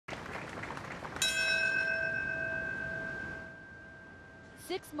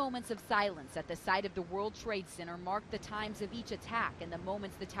6 moments of silence at the site of the World Trade Center mark the times of each attack and the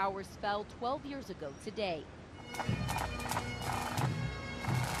moments the towers fell 12 years ago today.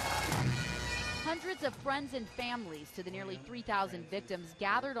 Hundreds of friends and families to the nearly 3,000 victims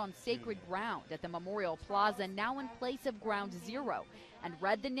gathered on sacred ground at the Memorial Plaza, now in place of Ground Zero, and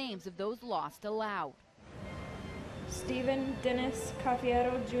read the names of those lost aloud. Stephen Dennis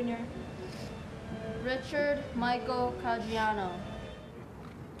Cafiero Jr. Richard Michael Caggiano.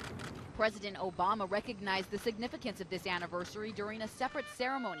 President Obama recognized the significance of this anniversary during a separate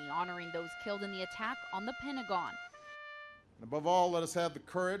ceremony honoring those killed in the attack on the Pentagon. Above all, let us have the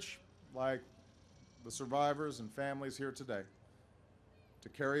courage, like the survivors and families here today, to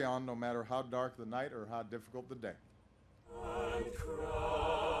carry on no matter how dark the night or how difficult the day.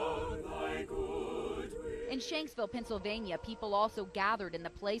 In Shanksville, Pennsylvania, people also gathered in the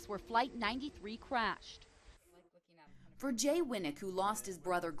place where Flight 93 crashed. For Jay Winnick, who lost his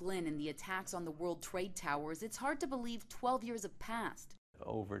brother Glenn in the attacks on the World Trade Towers, it's hard to believe 12 years have passed.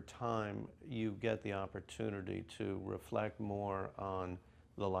 Over time, you get the opportunity to reflect more on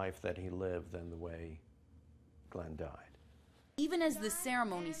the life that he lived than the way Glenn died. Even as the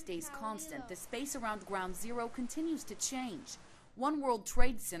ceremony stays constant, the space around Ground Zero continues to change. One World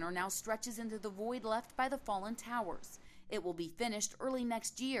Trade Center now stretches into the void left by the fallen towers. It will be finished early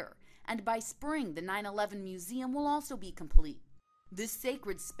next year, and by spring, the 9/11 Museum will also be complete. This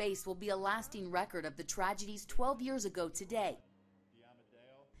sacred space will be a lasting record of the tragedies 12 years ago today.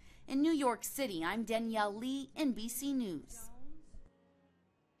 In New York City, I'm Danielle Lee, NBC News.